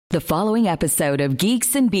The following episode of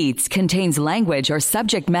Geeks and Beats contains language or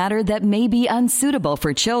subject matter that may be unsuitable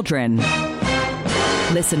for children.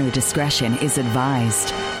 Listener discretion is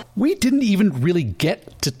advised. We didn't even really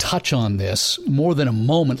get to touch on this more than a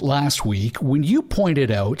moment last week when you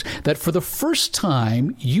pointed out that for the first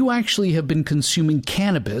time, you actually have been consuming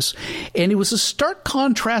cannabis, and it was a stark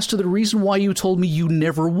contrast to the reason why you told me you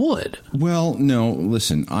never would. Well, no,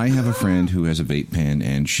 listen, I have a friend who has a vape pen,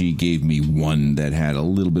 and she gave me one that had a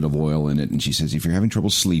little bit of oil in it, and she says, if you're having trouble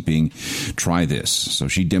sleeping, try this. So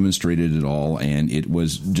she demonstrated it all, and it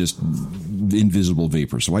was just invisible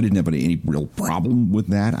vapor. So I didn't have any real problem with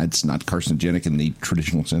that. It's not carcinogenic in the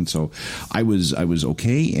traditional sense. So I was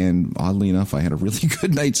okay, and oddly enough, I had a really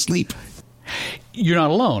good night's sleep. You're not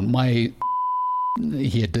alone.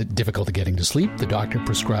 He had difficulty getting to sleep. The doctor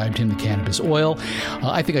prescribed him the cannabis oil.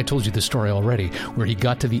 I think I told you this story already, where he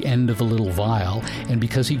got to the end of the little vial, and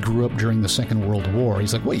because he grew up during the Second World War,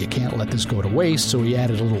 he's like, well, you can't let this go to waste, so he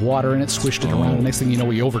added a little water in it, swished it around, and next thing you know,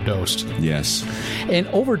 he overdosed. Yes. And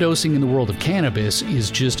overdosing in the world of cannabis is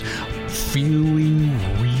just feeling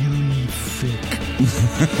really thick.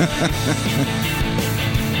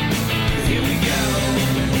 Here we go.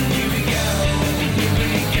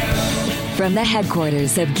 From the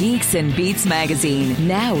headquarters of Geeks and Beats magazine,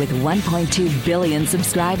 now with 1.2 billion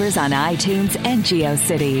subscribers on iTunes and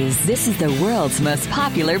GeoCities, this is the world's most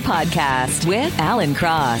popular podcast with Alan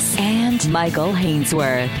Cross and Michael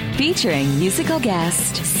Hainsworth, featuring musical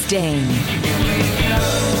guest Sting.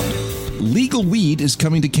 Legal weed is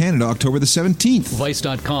coming to Canada October the 17th.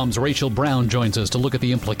 Vice.com's Rachel Brown joins us to look at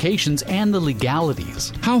the implications and the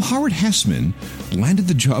legalities. How Howard Hessman landed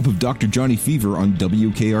the job of Dr. Johnny Fever on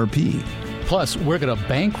WKRP. Plus, we're going to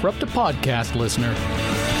bankrupt a podcast listener.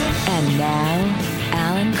 And now,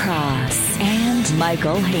 Alan Cross and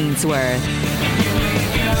Michael Hainsworth.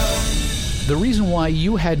 The reason why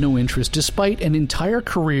you had no interest, despite an entire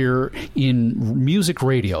career in music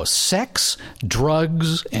radio, sex,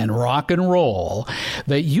 drugs, and rock and roll,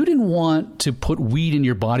 that you didn't want to put weed in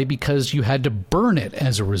your body because you had to burn it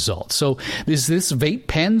as a result. So is this vape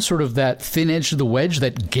pen sort of that thin edge of the wedge,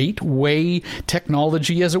 that gateway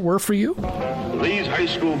technology, as it were, for you? These high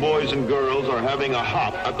school boys and girls are having a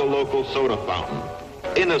hop at the local soda fountain.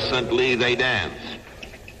 Innocently, they dance.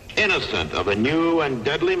 Innocent of a new and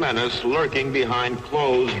deadly menace lurking behind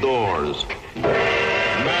closed doors.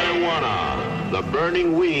 Marijuana, the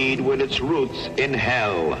burning weed with its roots in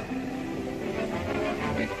hell.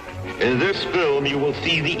 In this film, you will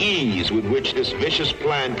see the ease with which this vicious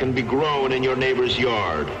plant can be grown in your neighbor's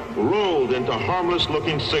yard, rolled into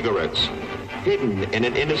harmless-looking cigarettes, hidden in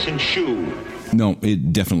an innocent shoe. No,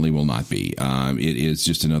 it definitely will not be. It is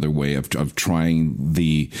just another way of trying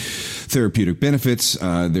the therapeutic benefits.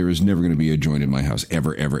 There is never going to be a joint in my house.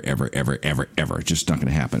 Ever. It's just not going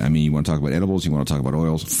to happen. I mean, you want to talk about edibles, you want to talk about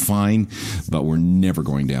oils, fine, but we're never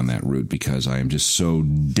going down that route because I am just so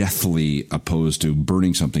deathly opposed to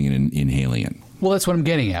burning something and inhaling it. Well, that's what I'm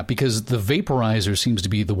getting at, because the vaporizer seems to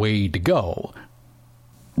be the way to go.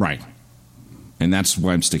 Right. And that's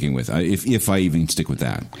why I'm sticking with, if I even stick with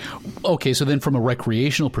that. Okay, so then from a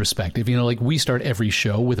recreational perspective, like we start every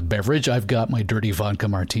show with a beverage. I've got my dirty vodka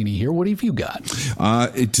martini here. What have you got?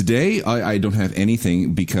 Today, I don't have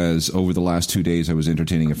anything because over the last 2 days, I was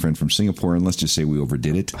entertaining a friend from Singapore, and let's just say we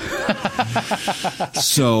overdid it.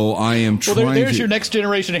 So I am trying there's your next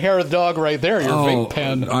generation hair of the dog right there, your vape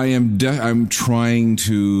pen. I'm trying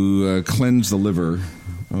to cleanse the liver.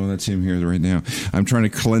 Oh, that's him here right now. I'm trying to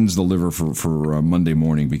cleanse the liver for Monday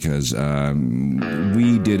morning because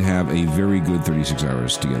we did have a very good 36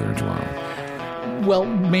 hours together in Toronto. Well,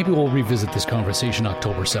 maybe we'll revisit this conversation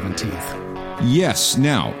October 17th. Yes.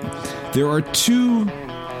 Now, there are two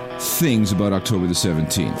things about October the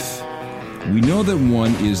 17th. We know that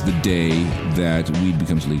one is the day that weed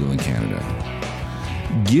becomes legal in Canada.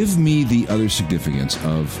 Give me the other significance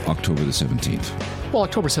of October the 17th. Well,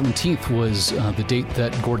 October 17th was the date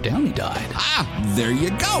that Gord Downie died. Ah, there you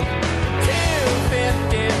go.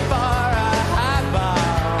 $2.50 for a highball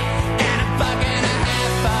and a buck and a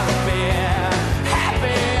half for a beer.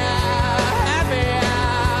 Happy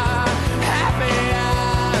hour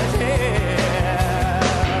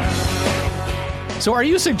here. So are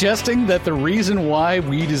you suggesting that the reason why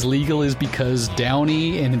weed is legal is because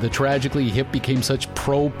Downie and the Tragically Hip became such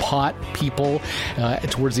pro-pot people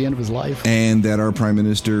towards the end of his life? And that our Prime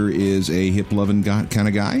Minister is a hip-loving kind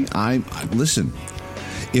of guy? Listen,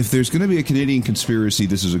 if there's going to be a Canadian conspiracy,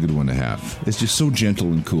 this is a good one to have. It's just so gentle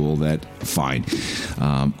and cool that, fine,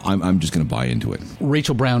 I'm just going to buy into it.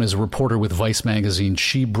 Rachel Brown is a reporter with Vice Magazine.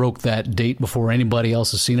 She broke that date before anybody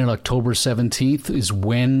else has seen it. October 17th is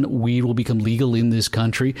when weed will become legal in this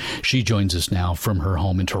country. She joins us now from her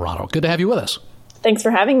home in Toronto. Good to have you with us. Thanks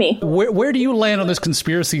for having me. Where do you land on this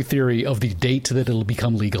conspiracy theory of the date that it'll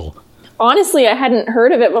become legal? Honestly, I hadn't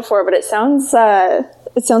heard of it before, but it sounds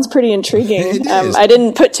pretty intriguing. It is. I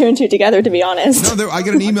didn't put two and two together, to be honest. No, I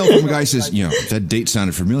got an email from a guy who says, that date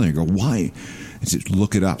sounded familiar. I go, why? I said,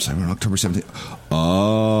 look it up. So I went October 17th.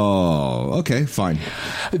 Oh, okay, fine.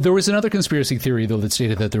 There was another conspiracy theory, though, that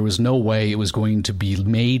stated that there was no way it was going to be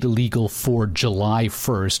made legal for July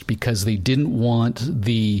 1st because they didn't want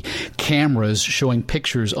the cameras showing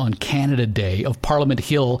pictures on Canada Day of Parliament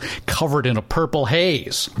Hill covered in a purple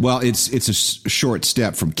haze. Well, it's a short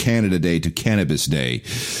step from Canada Day to Cannabis Day,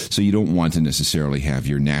 so you don't want to necessarily have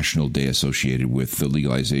your national day associated with the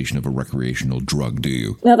legalization of a recreational drug, do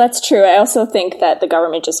you? No, that's true. I also think that the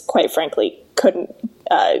government just, quite frankly, couldn't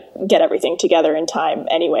get everything together in time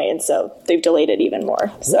anyway, and so they've delayed it even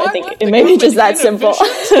more. So I think it may be just that simple.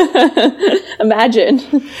 Imagine.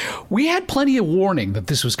 We had plenty of warning that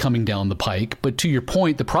this was coming down the pike, but to your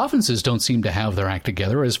point, the provinces don't seem to have their act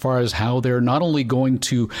together as far as how they're not only going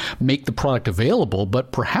to make the product available,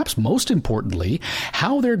 but perhaps most importantly,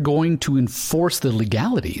 how they're going to enforce the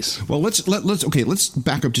legalities. Well, let's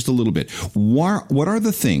back up just a little bit. What are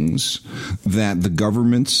the things that the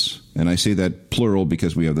governments, and I say that plural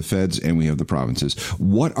because we have the feds and we have the provinces,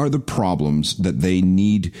 what are the problems that they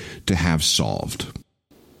need to have solved?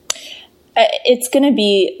 It's going to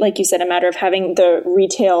be, like you said, a matter of having the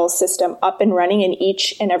retail system up and running in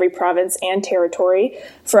each and every province and territory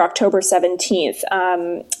for October 17th.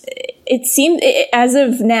 It seems, as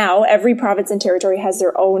of now, every province and territory has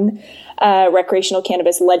their own recreational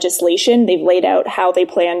cannabis legislation. They've laid out how they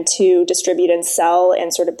plan to distribute and sell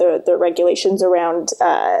and sort of the regulations around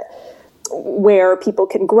where people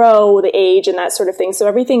can grow, the age, and that sort of thing. So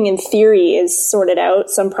everything in theory is sorted out.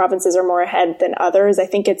 Some provinces are more ahead than others. I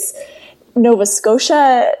think it's Nova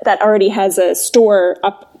Scotia that already has a store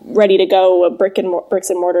up ready to go, a bricks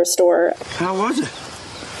and mortar store. How was it?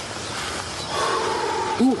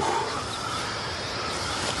 Ooh.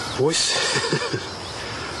 Boys,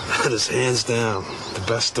 that is hands down the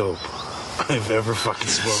best dope I've ever fucking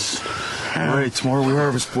smoked. All right, tomorrow we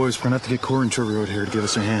harvest, boys. We're going to have to get Corey and Trevor out here to give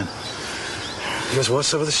us a hand. You guys want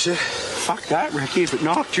some of this shit? Fuck that, Ricky. If it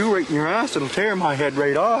knocked you right in your ass, it'll tear my head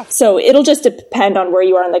right off. So it'll just depend on where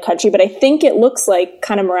you are in the country. But I think it looks like,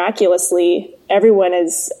 kind of miraculously, everyone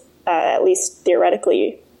is at least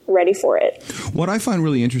theoretically ready for it. What I find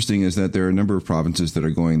really interesting is that there are a number of provinces that are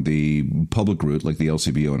going the public route, like the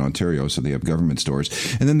LCBO in Ontario, so they have government stores.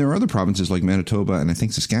 And then there are other provinces like Manitoba and I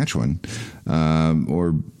think Saskatchewan,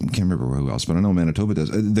 or I can't remember who else, but I know Manitoba does.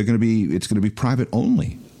 It's going to be private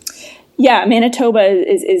only. Yeah, Manitoba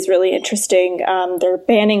is really interesting. They're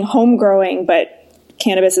banning home growing, but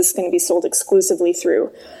cannabis is going to be sold exclusively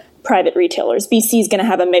through private retailers. BC is going to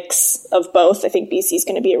have a mix of both. I think BC is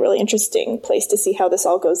going to be a really interesting place to see how this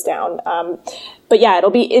all goes down. But yeah,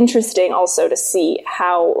 it'll be interesting also to see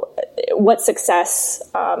what success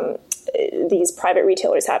these private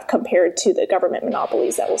retailers have compared to the government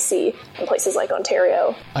monopolies that we'll see in places like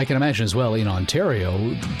Ontario. I can imagine as well in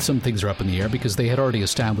Ontario, some things are up in the air because they had already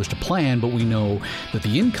established a plan, but we know that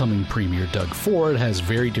the incoming Premier, Doug Ford, has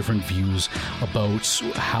very different views about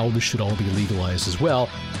how this should all be legalized as well.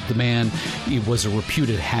 The man was a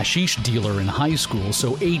reputed hashish dealer in high school,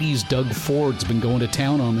 so 80s Doug Ford's been going to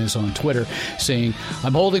town on this on Twitter, saying,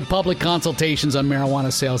 "I'm holding public consultations on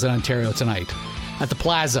marijuana sales in Ontario tonight at the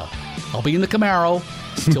Plaza. I'll be in the Camaro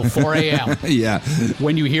till 4 a.m. Yeah.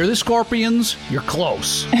 When you hear the Scorpions, you're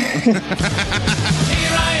close." Here I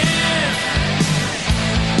am,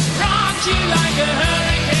 rocked you like a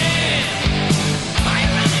hurricane. Are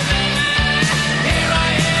you ready, baby? Here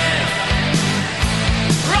I am,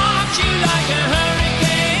 rocked you like a hurricane.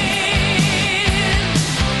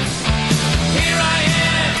 Here I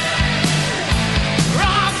am,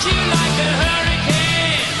 rocked you like a hurricane.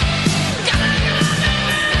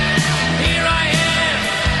 Here I am,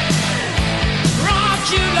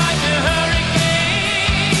 rocked you like a hurricane.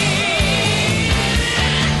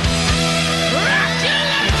 Rocked you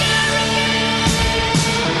like a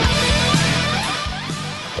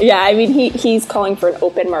hurricane. Yeah, I mean, he's calling for an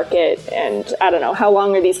open market, and I don't know, how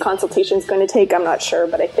long are these consultations going to take? I'm not sure,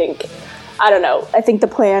 but I think the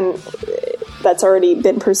plan that's already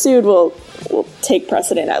been pursued will take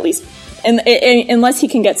precedent, at least, and unless he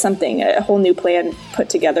can get a whole new plan put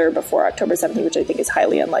together before October 17th, which I think is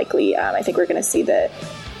highly unlikely. I think we're going to see the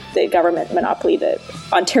the government monopoly, the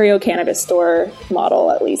Ontario Cannabis Store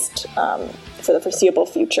model, at least for the foreseeable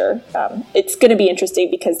future. It's going to be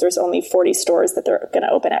interesting because there's only 40 stores that they're going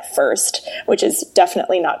to open at first, which is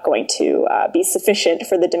definitely not going to be sufficient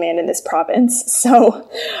for the demand in this province. So,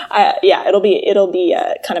 it'll be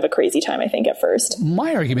kind of a crazy time, I think, at first.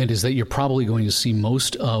 My argument is that you're probably going to see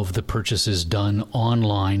most of the purchases done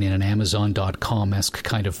online in an Amazon.com-esque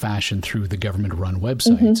kind of fashion through the government-run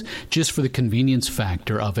websites, just for the convenience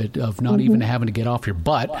factor of it, of not even having to get off your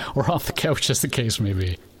butt or off the couch, as the case may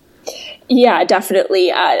be. Yeah, definitely.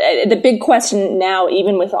 The big question now,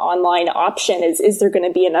 even with the online option, is there going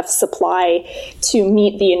to be enough supply to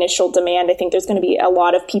meet the initial demand? I think there's going to be a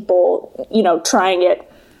lot of people, trying it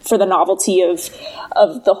for the novelty of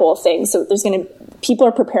the whole thing. So people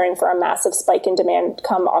are preparing for a massive spike in demand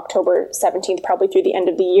come October 17th, probably through the end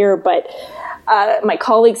of the year. But my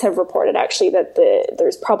colleagues have reported actually that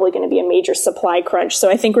there's probably going to be a major supply crunch. So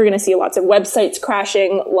I think we're going to see lots of websites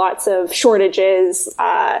crashing, lots of shortages,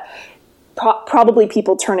 probably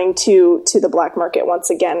people turning to the black market once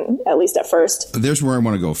again, at least at first. There's where I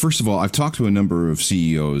want to go. First of all, I've talked to a number of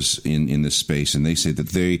CEOs in this space, and they say that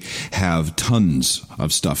they have tons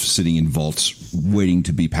of stuff sitting in vaults waiting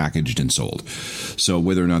to be packaged and sold. So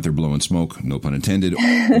whether or not they're blowing smoke, no pun intended,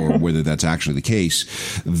 or whether that's actually the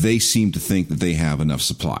case, they seem to think that they have enough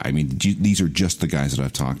supply. I mean, these are just the guys that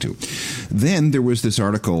I've talked to. Then there was this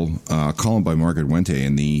article, column by Margaret Wente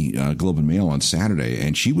in the Globe and Mail on Saturday,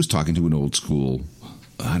 and she was talking to an old school,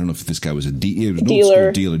 I don't know if this guy was a dealer. Old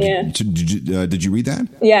school dealer. Yeah. Did you read that?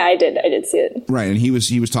 Yeah, I did see it. Right, and he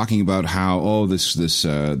was talking about how this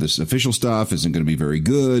official stuff isn't going to be very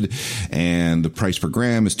good, and the price per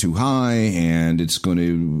gram is too high, and it's going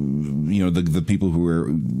to, the people who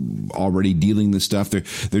are already dealing this stuff,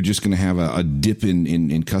 they're just going to have a dip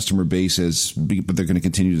in customer base but they're going to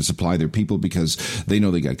continue to supply their people because they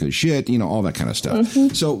know they got good shit, all that kind of stuff.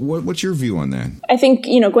 So what's your view on that? I think,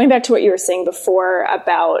 going back to what you were saying before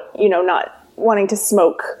about, not wanting to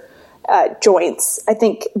smoke joints. I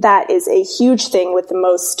think that is a huge thing with the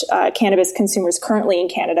most cannabis consumers currently in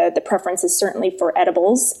Canada. The preference is certainly for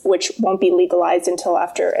edibles, which won't be legalized until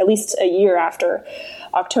at least a year after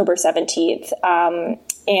October 17th.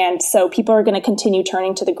 And so people are going to continue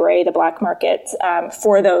turning to the gray, the black market,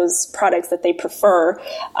 for those products that they prefer.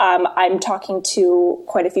 I'm talking to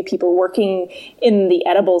quite a few people working in the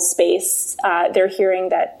edibles space. They're hearing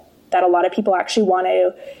that a lot of people actually want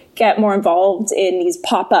to get more involved in these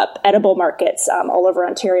pop-up edible markets all over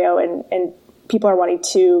Ontario, and people are wanting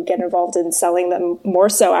to get involved in selling them more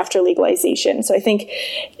so after legalization. So I think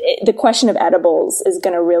the question of edibles is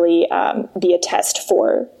going to really be a test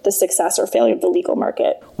for the success or failure of the legal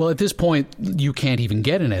market. Well, at this point, you can't even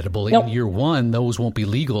get an edible. Nope. In year one, those won't be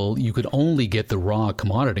legal. You could only get the raw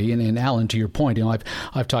commodity. And Alan, to your point,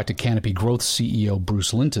 I've talked to Canopy Growth CEO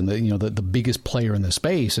Bruce Linton, the biggest player in the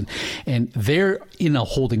space, and they're in a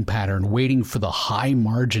holding pattern, waiting for the high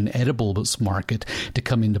margin edibles market to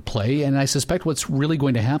come into play. And I suspect what's really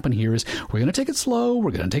going to happen here is we're going to take it slow,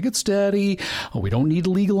 we're going to take it steady. We don't need to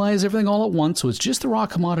legalize everything all at once, so it's just the raw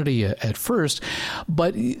commodity at first.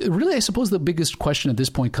 But really, I suppose the biggest question at this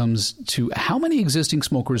point comes to how many existing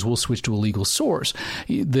smokers will switch to a legal source.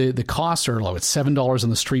 The costs are low. It's $7 on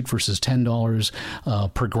the street versus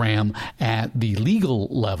 $10 per gram at the legal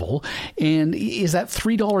level. And is that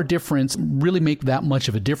 $3 difference really make that much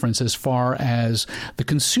of a difference as far as the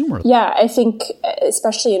consumer? Yeah, I think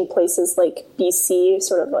especially in places like BC,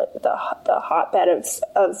 sort of like the hotbed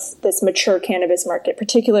of this mature cannabis market,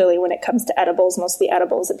 particularly when it comes to edibles. Most of the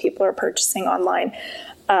edibles that people are purchasing online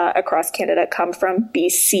across Canada come from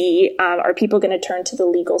BC. Are people going to turn to the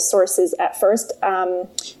legal sources at first?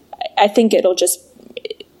 I think it'll just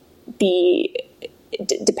be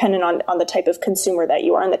dependent on the type of consumer that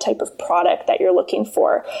you are and the type of product that you're looking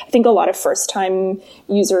for. I think a lot of first-time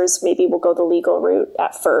users maybe will go the legal route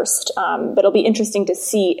at first, but it'll be interesting to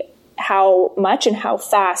see how much and how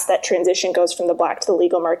fast that transition goes from the black to the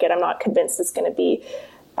legal market. I'm not convinced it's going to be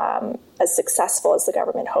as successful as the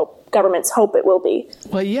governments hope it will be.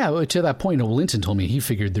 Well, yeah, to that point, Linton told me he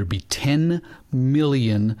figured there'd be 10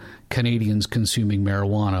 million Canadians consuming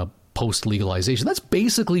marijuana post-legalization. That's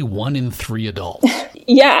basically 1 in 3 adults.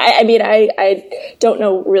 Yeah, I mean, I don't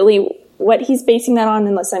know really what he's basing that on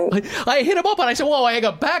unless I hit him up and I said, whoa, I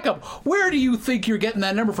got backup. Where do you think you're getting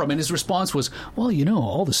that number from? And his response was, well,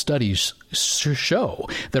 all the studies show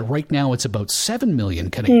that right now it's about 7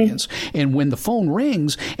 million Canadians. And when the phone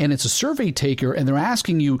rings and it's a survey taker and they're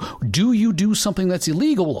asking you, do you do something that's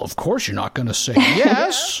illegal? Well, of course you're not going to say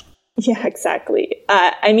yes. Yeah, exactly.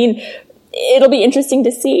 I mean, it'll be interesting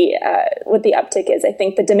to see what the uptick is. I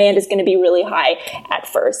think the demand is going to be really high at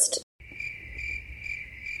first.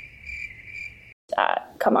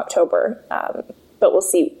 Come October, but we'll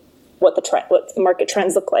see what the market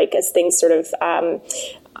trends look like as things sort of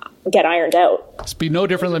get ironed out. It's be no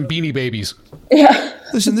different than Beanie Babies. Yeah.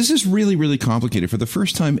 Listen, this is really, really complicated. For the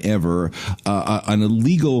first time ever, an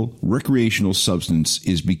illegal recreational substance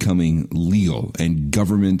is becoming legal and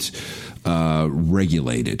government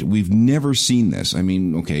regulated. We've never seen this. I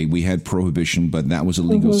mean, okay, we had prohibition, but that was a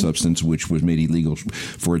legal substance which was made illegal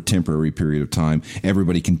for a temporary period of time.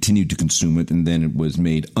 Everybody continued to consume it, and then it was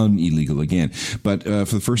made illegal again. But for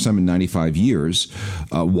the first time in 95 years,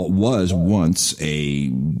 what was once a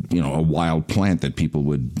wild plant that people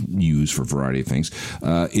would use for a variety of things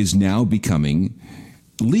is now becoming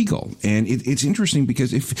legal. And it's interesting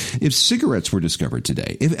because if cigarettes were discovered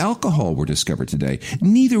today, if alcohol were discovered today,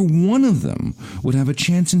 neither one of them would have a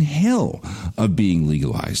chance in hell of being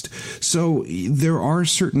legalized. So there are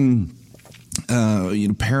certain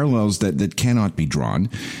parallels that cannot be drawn,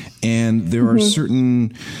 and there are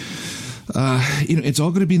certain it's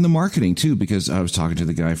all going to be in the marketing too, because I was talking to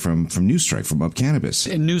the guy from Newstrike, from Up Cannabis.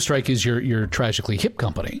 And Newstrike is your tragically hip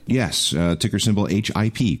company. Yes, ticker symbol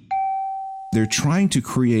HIP. They're trying to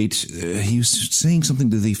create, he was saying something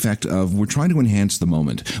to the effect of, we're trying to enhance the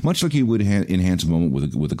moment, much like you would enhance a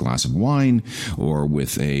moment with a glass of wine or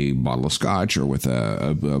with a bottle of scotch or with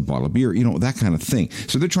a bottle of beer, that kind of thing.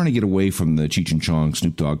 So they're trying to get away from the Cheech and Chong,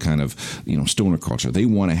 Snoop Dogg kind of, stoner culture. They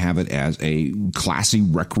want to have it as a classy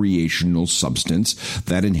recreational substance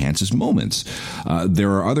that enhances moments.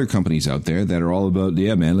 There are other companies out there that are all about,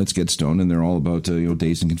 yeah, man, let's get stoned, and they're all about,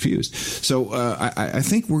 Dazed and Confused. So I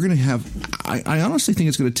think we're going to have... I honestly think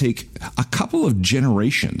it's going to take a couple of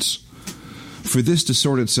generations for this to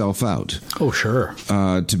sort itself out. Oh, sure.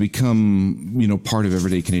 To become, part of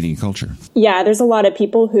everyday Canadian culture. Yeah, there's a lot of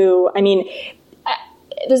people who,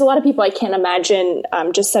 there's a lot of people I can't imagine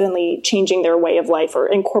just suddenly changing their way of life or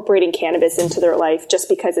incorporating cannabis into their life just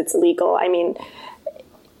because it's legal.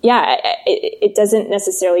 Yeah, it doesn't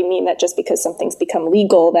necessarily mean that just because something's become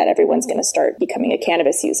legal that everyone's going to start becoming a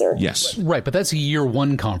cannabis user. Yes. Right, but that's a year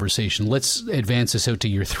one conversation. Let's advance this out to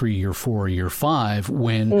year 3, year 4, year 5,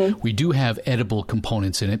 when we do have edible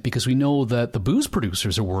components in it, because we know that the booze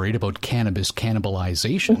producers are worried about cannabis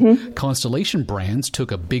cannibalization. Constellation Brands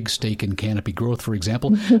took a big stake in canopy growth, for example.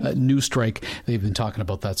 Newstrike, they've been talking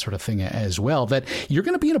about that sort of thing as well, that you're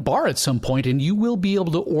going to be in a bar at some point and you will be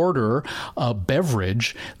able to order a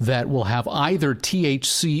beverage that will have either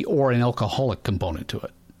THC or an alcoholic component to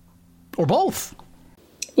it. Or both.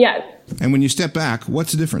 Yeah. And when you step back,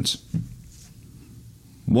 what's the difference?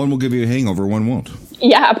 One will give you a hangover, one won't.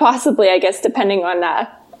 Yeah, possibly, I guess, depending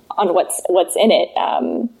on what's in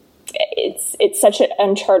it. It's such an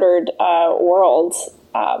uncharted world.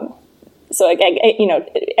 So,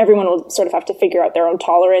 everyone will sort of have to figure out their own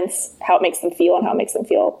tolerance, how it makes them feel, and how it makes them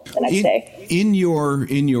feel the next day. In your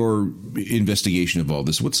investigation of all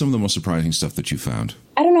this, what's some of the most surprising stuff that you found?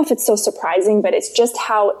 I don't know if it's so surprising, but it's just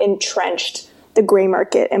how entrenched the gray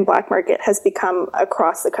market and black market has become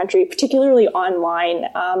across the country, particularly online.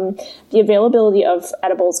 The availability of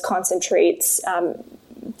edibles, concentrates,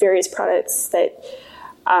 various products that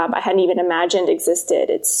I hadn't even imagined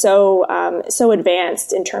existed. It's so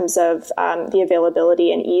advanced in terms of the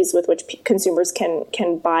availability and ease with which consumers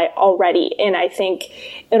can buy already. And I think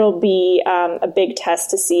it'll be a big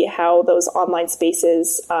test to see how those online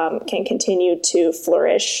spaces can continue to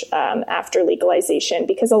flourish after legalization,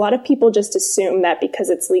 because a lot of people just assume that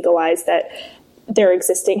because it's legalized that their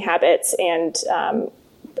existing habits and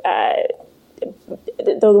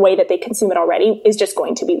the way that they consume it already is just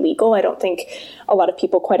going to be legal. I don't think a lot of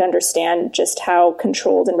people quite understand just how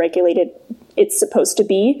controlled and regulated it's supposed to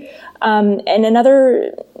be. And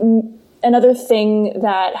another thing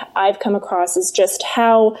that I've come across is just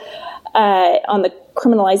how on the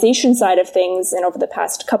criminalization side of things, and over the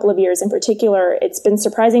past couple of years in particular, it's been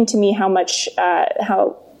surprising to me how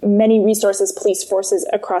many resources police forces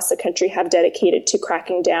across the country have dedicated to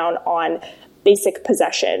cracking down on basic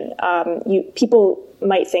possession. People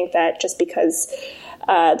might think that just because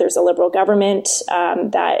there's a liberal government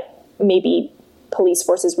that maybe police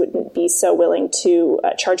forces wouldn't be so willing to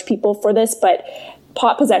charge people for this, but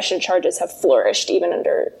pot possession charges have flourished even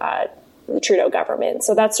under the Trudeau government.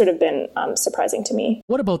 So that's sort of been surprising to me.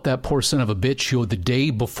 What about that poor son of a bitch who the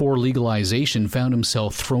day before legalization found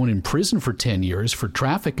himself thrown in prison for 10 years for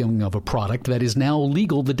trafficking of a product that is now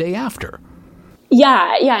legal the day after?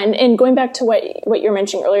 Yeah. And going back to what you were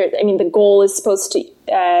mentioning earlier, I mean, the goal is supposed to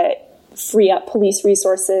free up police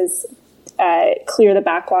resources clear the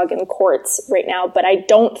backlog in courts right now, but I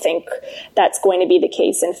don't think that's going to be the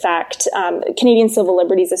case. In fact, Canadian Civil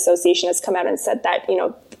Liberties Association has come out and said that,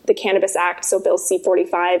 the Cannabis Act, so Bill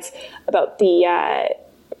C-45, about the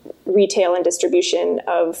retail and distribution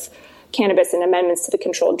of cannabis and amendments to the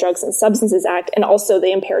Controlled Drugs and Substances Act, and also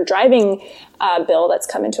the impaired driving bill that's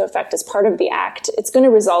come into effect as part of the act, it's going to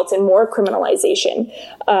result in more criminalization.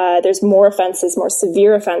 There's more offenses, more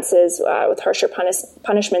severe offenses with harsher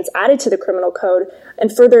punishments added to the criminal code.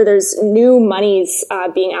 And further, there's new monies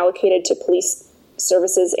being allocated to police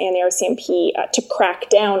services and the RCMP to crack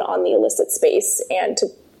down on the illicit space and to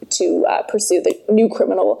pursue the new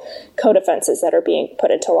criminal code offenses that are being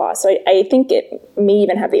put into law. So I think it may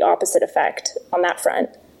even have the opposite effect on that front.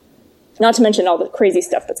 Not to mention all the crazy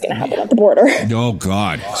stuff that's going to happen at the border. Oh,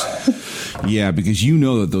 God. Yeah, because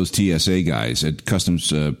that those TSA guys at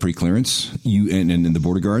Customs Pre-Clearance and the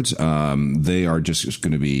border guards, they are just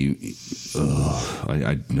going to be,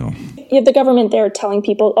 I know. You have the government there telling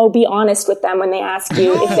people, be honest with them when they ask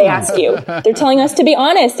you, if they ask you. They're telling us to be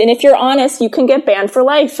honest. And if you're honest, you can get banned for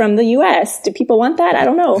life from the U.S. Do people want that? I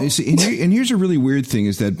don't know. And here's a really weird thing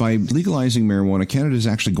is that by legalizing marijuana, Canada is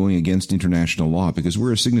actually going against international law because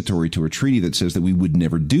we're a signatory to a treaty that says that we would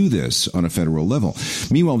never do this on a federal level.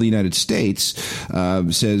 Meanwhile, the United States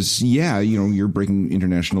says, you're breaking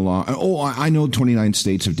international law. I know 29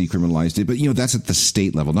 states have decriminalized it, but that's at the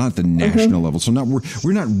state level, not at the national level. So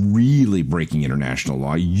we're not really breaking international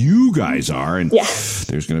law. You guys are, and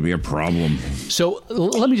there's going to be a problem. So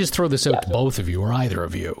let me just throw this out to both of you or either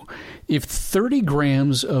of you. If 30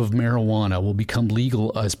 grams of marijuana will become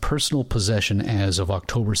legal as personal possession as of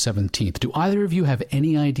October 17th, do either of you have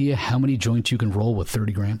any idea how many joints you can roll with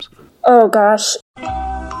 30 grams? Oh, gosh.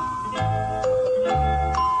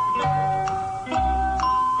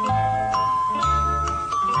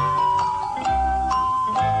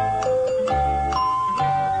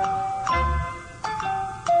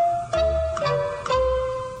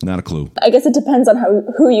 Not a clue. I guess it depends on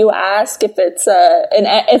who you ask. If it's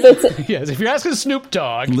yes, if you're asking Snoop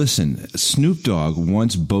Dogg. Listen, Snoop Dogg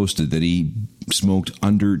once boasted that he smoked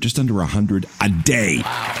just under 100 a day.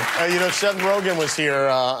 Wow. Seth Rogen was here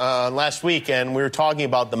last week, and we were talking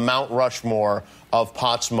about the Mount Rushmore of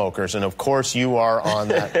pot smokers, and of course you are on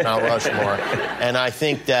that Mount Rushmore. And I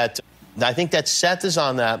think that Seth is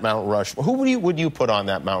on that Mount Rushmore. Who would you put on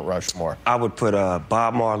that Mount Rushmore? I would put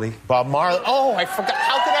Bob Marley. Bob Marley. Oh, I forgot.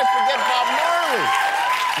 How could I forget Bob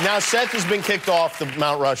Marley? Now Seth has been kicked off the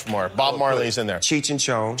Mount Rushmore. Bob Marley's in there. Cheech and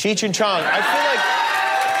Chong. Cheech and Chong.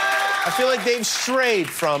 I feel like they've strayed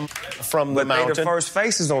from the mountain. But they the first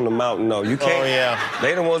faces on the mountain, though. You can't. Oh yeah.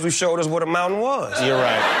 They the ones who showed us what a mountain was. You're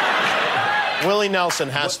right. Willie Nelson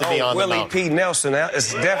has to be on the mountain. Willie P. Nelson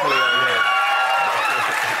is definitely on there.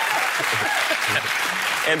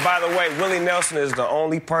 And by the way, Willie Nelson is the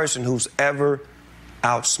only person who's ever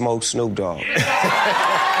outsmoked Snoop Dogg.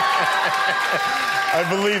 I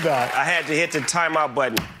believe that. I had to hit the timeout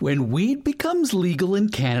button. When weed becomes legal in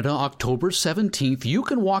Canada October 17th, you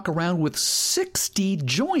can walk around with 60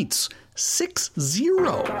 joints. 60.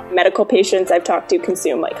 Medical patients I've talked to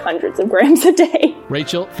consume like hundreds of grams a day.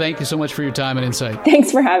 Rachel, thank you so much for your time and insight.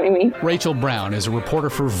 Thanks for having me. Rachel Brown is a reporter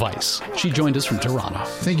for Vice. She joined us from Toronto.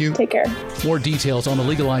 Thank you. Take care. More details on the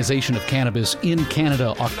legalization of cannabis in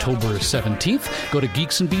Canada October 17th. Go to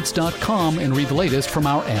geeksandbeats.com and read the latest from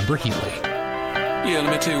our Amber Healy. Yeah,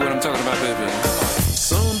 let me tell you what I'm talking about, baby.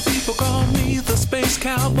 Some people call me the space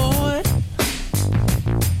cowboy.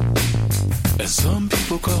 And some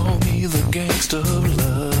people call me the gangster of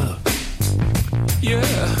love. Yeah.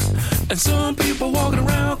 And some people walking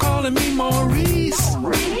around calling me Maurice.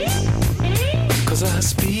 Cause I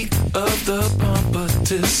speak of the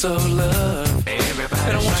pompatus of love. And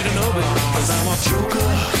I want you to know, baby, cause I'm a joker,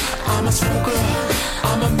 I'm a smoker,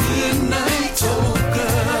 I'm a midnight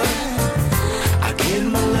toker. I get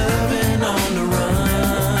my loving on the run.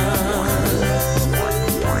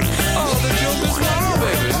 Oh, the joker's now,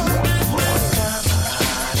 baby.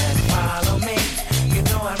 Follow me. You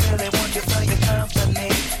know I really want you for your company.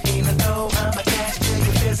 Even though I'm attached to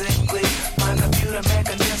you physically, my computer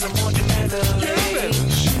mechanism won't you mentally.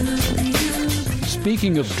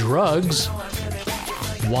 Speaking of drugs,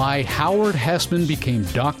 why Howard Hessman became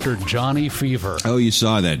Dr. Johnny Fever. Oh, you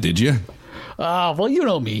saw that, did you? Well, you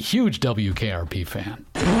know me, huge WKRP fan.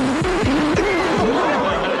 All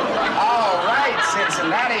right,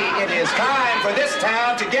 Cincinnati, it is time for this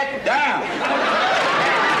town to get down.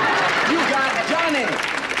 You got Johnny,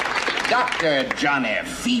 Dr. Johnny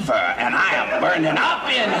Fever, and I am burning up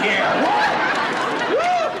in here.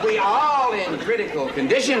 Woo! We all all in critical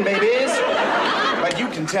condition, babies. But you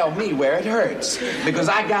can tell me where it hurts, because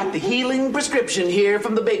I got the healing prescription here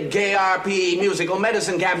from the big KRP musical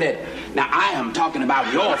medicine cabinet. Now, I am talking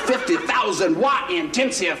about your 50,000-watt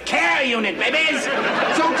intensive care unit, babies.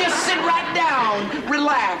 So just sit right down,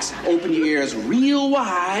 relax, open your ears real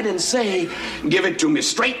wide, and say, give it to me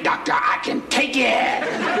straight, doctor. I can take it.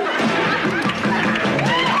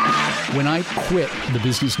 When I quit the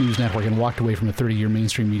Business News Network and walked away from a 30-year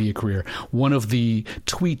mainstream media career, one of the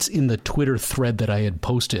tweets in the Twitter thread that I had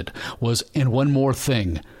posted was, and one more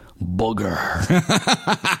thing, booger.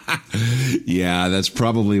 Yeah, that's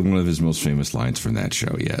probably one of his most famous lines from that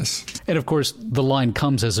show, yes. And of course, the line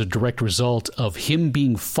comes as a direct result of him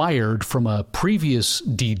being fired from a previous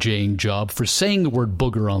DJing job for saying the word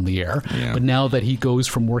booger on the air. Yeah. But now that he goes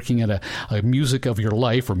from working at a Music of Your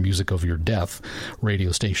Life, or Music of Your Death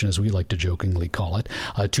radio station, as we like to jokingly call it,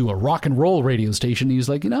 to a rock and roll radio station, he's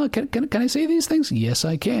like, can I say these things? Yes,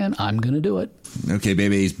 I can. I'm going to do it. Okay,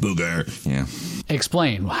 babies, booger. Yeah.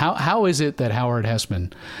 Explain. How is it that Howard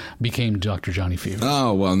Hessman became Dr. Johnny Fever?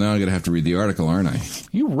 Oh, well, now I'm going to have to read the article, aren't I?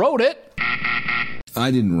 You wrote it.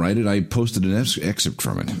 I didn't write it. I posted an excerpt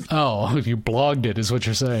from it. Oh, you blogged it, is what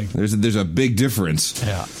you're saying. There's a big difference.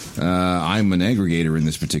 Yeah. I'm an aggregator in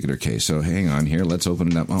this particular case, so hang on here. Let's open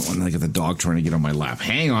it up. Oh, and I got the dog trying to get on my lap.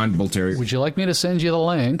 Hang on, Bull Terrier. Would you like me to send you the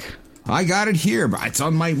link? I got it here, but it's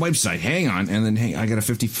on my website. Hang on. And then, I got a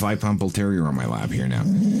 55-pound Bull Terrier on my lap here now.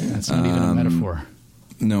 That's not even a metaphor.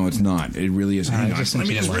 No, it's not. It really is. Hang on. Just Let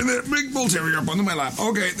me just bring that big Bull Terrier up onto my lap.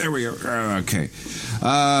 Okay, there we go. Okay.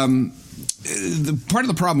 The part of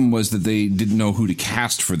the problem was that they didn't know who to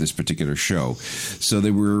cast for this particular show, so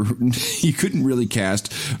you couldn't really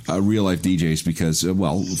cast real life DJs because,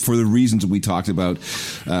 for the reasons that we talked about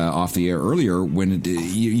off the air earlier, when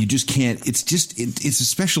you just can't. It's a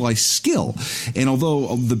specialized skill, and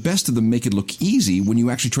although the best of them make it look easy, when you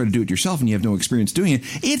actually try to do it yourself and you have no experience doing it,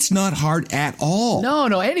 it's not hard at all.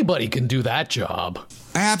 No, anybody can do that job.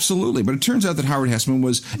 Absolutely. But it turns out that Howard Hessman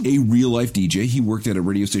was a real-life DJ. He worked at a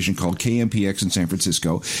radio station called KMPX in San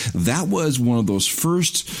Francisco. That was one of those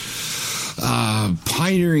first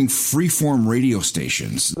pioneering freeform radio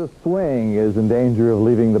stations. The swing is in danger of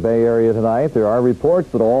leaving the Bay Area tonight. There are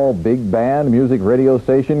reports that all big band music radio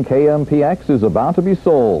station KMPX is about to be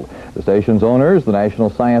sold. The station's owners, the National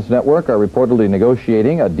Science Network, are reportedly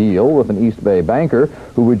negotiating a deal with an East Bay banker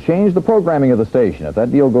who would change the programming of the station. If that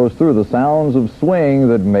deal goes through, the sounds of swing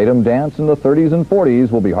that made them dance in the 30s and 40s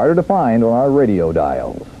will be harder to find on our radio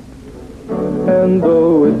dials. And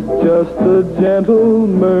though it's just a gentle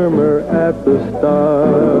murmur at the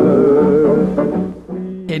start.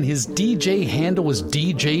 And his DJ handle was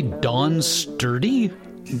DJ Don Sturdy?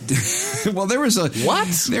 Well, there was a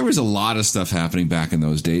lot of stuff happening back in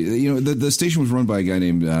those days. The station was run by a guy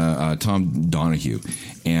named Tom Donahue,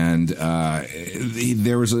 and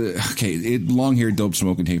there was long-haired,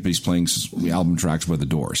 dope-smoking tape. He's playing album tracks by the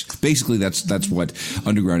Doors. Basically, that's what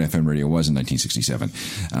underground FM radio was in 1967.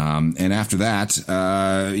 And after that,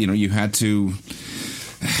 you had to.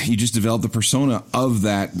 You just developed the persona of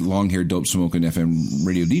that long-haired, dope-smoking FM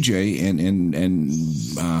radio DJ, and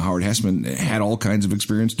Howard Hessman had all kinds of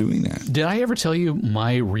experience doing that. Did I ever tell you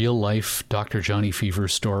my real-life Dr. Johnny Fever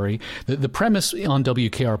story? The premise on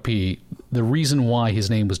WKRP, the reason why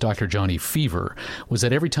his name was Dr. Johnny Fever, was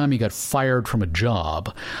that every time he got fired from a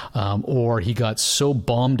job, or he got so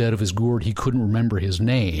bombed out of his gourd he couldn't remember his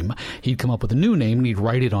name, he'd come up with a new name and he'd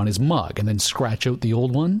write it on his mug and then scratch out the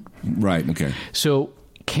old one. Right, okay. So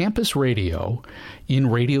campus radio in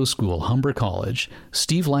radio school, Humber College,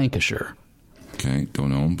 Steve Lancashire. Okay, don't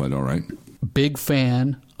know him, but all right. Big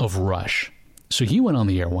fan of Rush. So he went on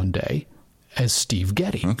the air one day as Steve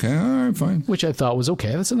Getty. Okay, all right, fine. Which I thought was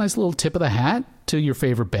okay. That's a nice little tip of the hat to your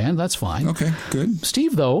favorite band. That's fine. Okay, good.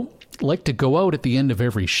 Steve, though, liked to go out at the end of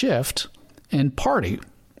every shift and party.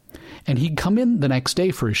 And he'd come in the next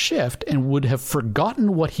day for his shift and would have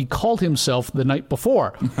forgotten what he called himself the night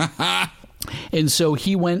before. And so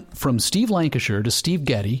he went from Steve Lancashire to Steve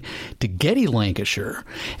Getty to Getty Lancashire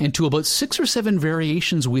and to about 6 or 7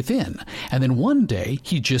 variations within. And then one day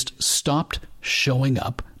he just stopped showing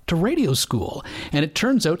up to radio school. And it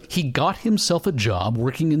turns out he got himself a job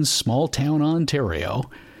working in small town Ontario.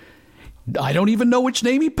 I don't even know which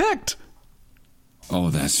name he picked. Oh,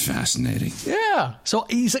 that's fascinating. Yeah. So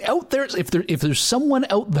he's out there. If there's someone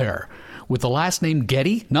out there with the last name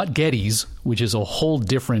Getty, not Getty's, which is a whole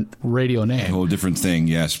different radio name. A whole different thing,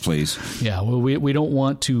 yes, please. Yeah, well, we don't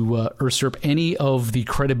want to usurp any of the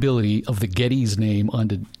credibility of the Getty's name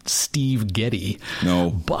onto Steve Getty.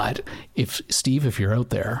 No. But if you're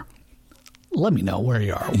out there, let me know where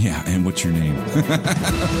you are. Yeah, and what's your name?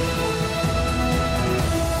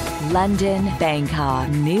 London, Bangkok,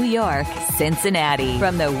 New York, Cincinnati.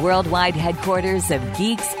 From the worldwide headquarters of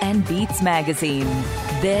Geeks and Beats magazine,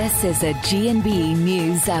 this is a G&B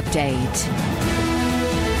News Update.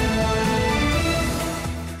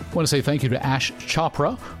 I want to say thank you to Ash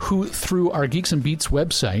Chopra, who through our Geeks and Beats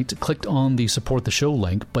website clicked on the support the show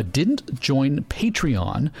link, but didn't join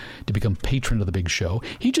Patreon to become patron of the big show.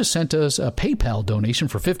 He just sent us a PayPal donation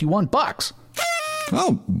for $51.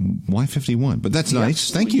 Oh, why 51? But that's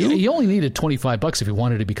nice. Thank you. He only needed $25 if he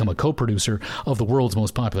wanted to become a co-producer of the world's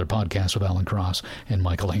most popular podcast with Alan Cross and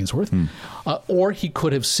Michael Hainsworth. Or he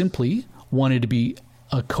could have simply wanted to be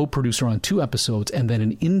a co-producer on 2 episodes and then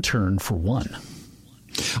an intern for 1.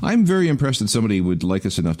 I'm very impressed that somebody would like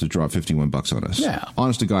us enough to drop $51 on us. Yeah.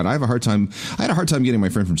 Honest to God, I had a hard time getting my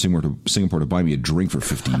friend from Singapore to buy me a drink for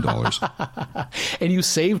 $15. And you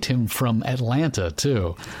saved him from Atlanta,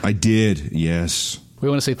 too. I did, yes. We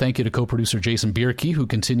want to say thank you to co-producer Jason Bierke, who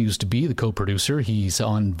continues to be the co-producer. He's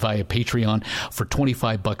on via Patreon for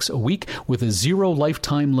 $25 a week with a 0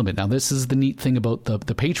 lifetime limit. Now, this is the neat thing about the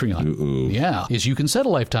Patreon. Yeah, is you can set a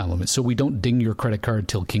lifetime limit so we don't ding your credit card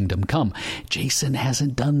till kingdom come. Jason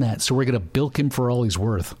hasn't done that, so we're going to bilk him for all he's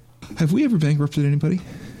worth. Have we ever bankrupted anybody?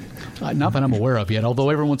 Not that I'm aware of yet, although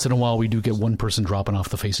every once in a while we do get one person dropping off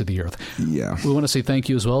the face of the earth. Yeah. We want to say thank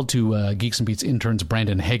you as well to Geeks and Beats interns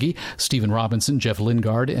Brandon Heggie, Stephen Robinson, Jeff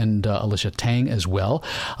Lingard, and Alicia Tang as well.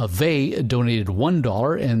 They donated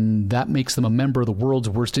 $1, and that makes them a member of the World's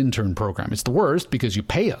Worst Intern Program. It's the worst because you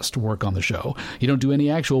pay us to work on the show. You don't do any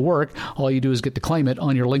actual work. All you do is get to claim it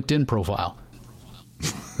on your LinkedIn profile.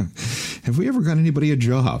 Have we ever got anybody a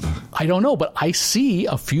job? I don't know, but I see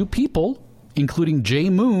a few people, including Jay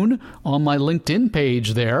Moon, on my LinkedIn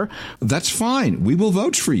page there. That's fine. We will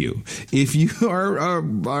vouch for you. If you are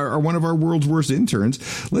one of our world's worst interns,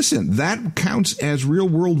 listen, that counts as real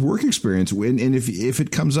world work experience. And if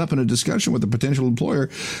it comes up in a discussion with a potential employer,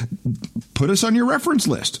 put us on your reference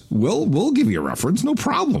list. We'll give you a reference, no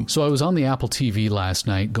problem. So I was on the Apple TV last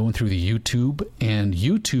night going through the YouTube, and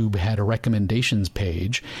YouTube had a recommendations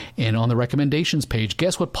page. And on the recommendations page,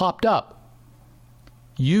 guess what popped up?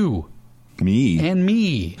 You. Me. And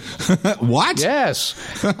me. What? Yes.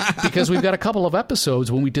 Because we've got a couple of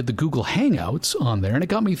episodes when we did the Google Hangouts on there, and it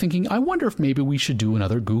got me thinking, I wonder if maybe we should do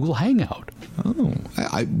another Google Hangout. Oh,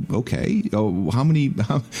 okay. Oh, how many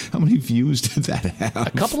views did that have?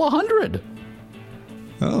 A couple of hundred.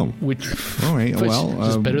 Oh. Which, all right. Well,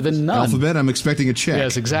 is better than none. Alphabet, I'm expecting a check.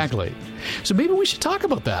 Yes, exactly. So maybe we should talk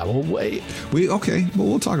about that. Okay. Well,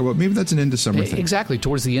 we'll talk about maybe that's an end of summer thing. Exactly.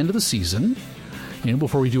 Towards the end of the season.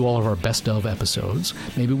 Before we do all of our best of episodes,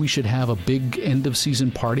 maybe we should have a big end of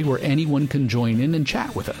season party where anyone can join in and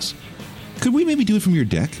chat with us. Could we maybe do it from your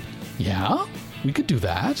deck? Yeah, we could do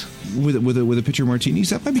that. With a pitcher of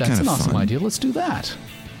martinis? That might be kind of fun. That's an awesome idea. Let's do that.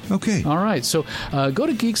 Okay. All right. So go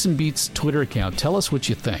to Geeks and Beats Twitter account. Tell us what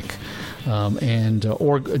you think.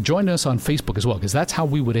 Or join us on Facebook as well, because that's how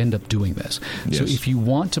we would end up doing this. Yes. So if you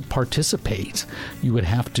want to participate, you would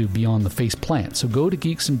have to be on the face plant. So go to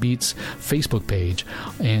Geeks and Beats Facebook page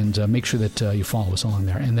and make sure that you follow us along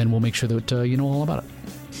there, and then we'll make sure that you know all about it.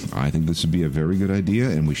 I think this would be a very good idea,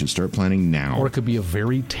 and we should start planning now. Or it could be a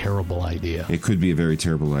very terrible idea. It could be a very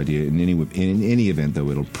terrible idea. In any event, though,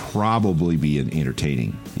 it'll probably be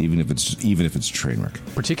entertaining, even if it's a train wreck.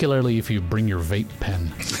 Particularly if you bring your vape pen.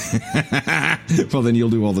 Well, then you'll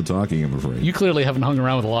do all the talking, I'm afraid. You clearly haven't hung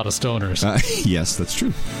around with a lot of stoners. Yes, that's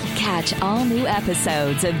true. Catch all new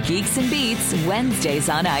episodes of Geeks and Beats Wednesdays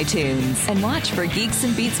on iTunes, and watch for Geeks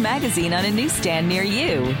and Beats magazine on a newsstand near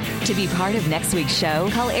you. To be part of next week's show,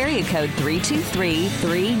 call area code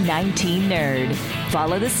 323-319-NERD.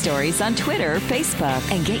 Follow the stories on Twitter or Facebook,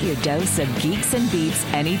 and get your dose of Geeks and Beats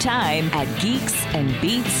anytime at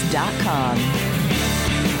geeksandbeats.com.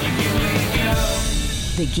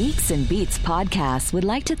 The Geeks and Beats podcast would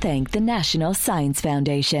like to thank the National Science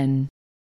Foundation.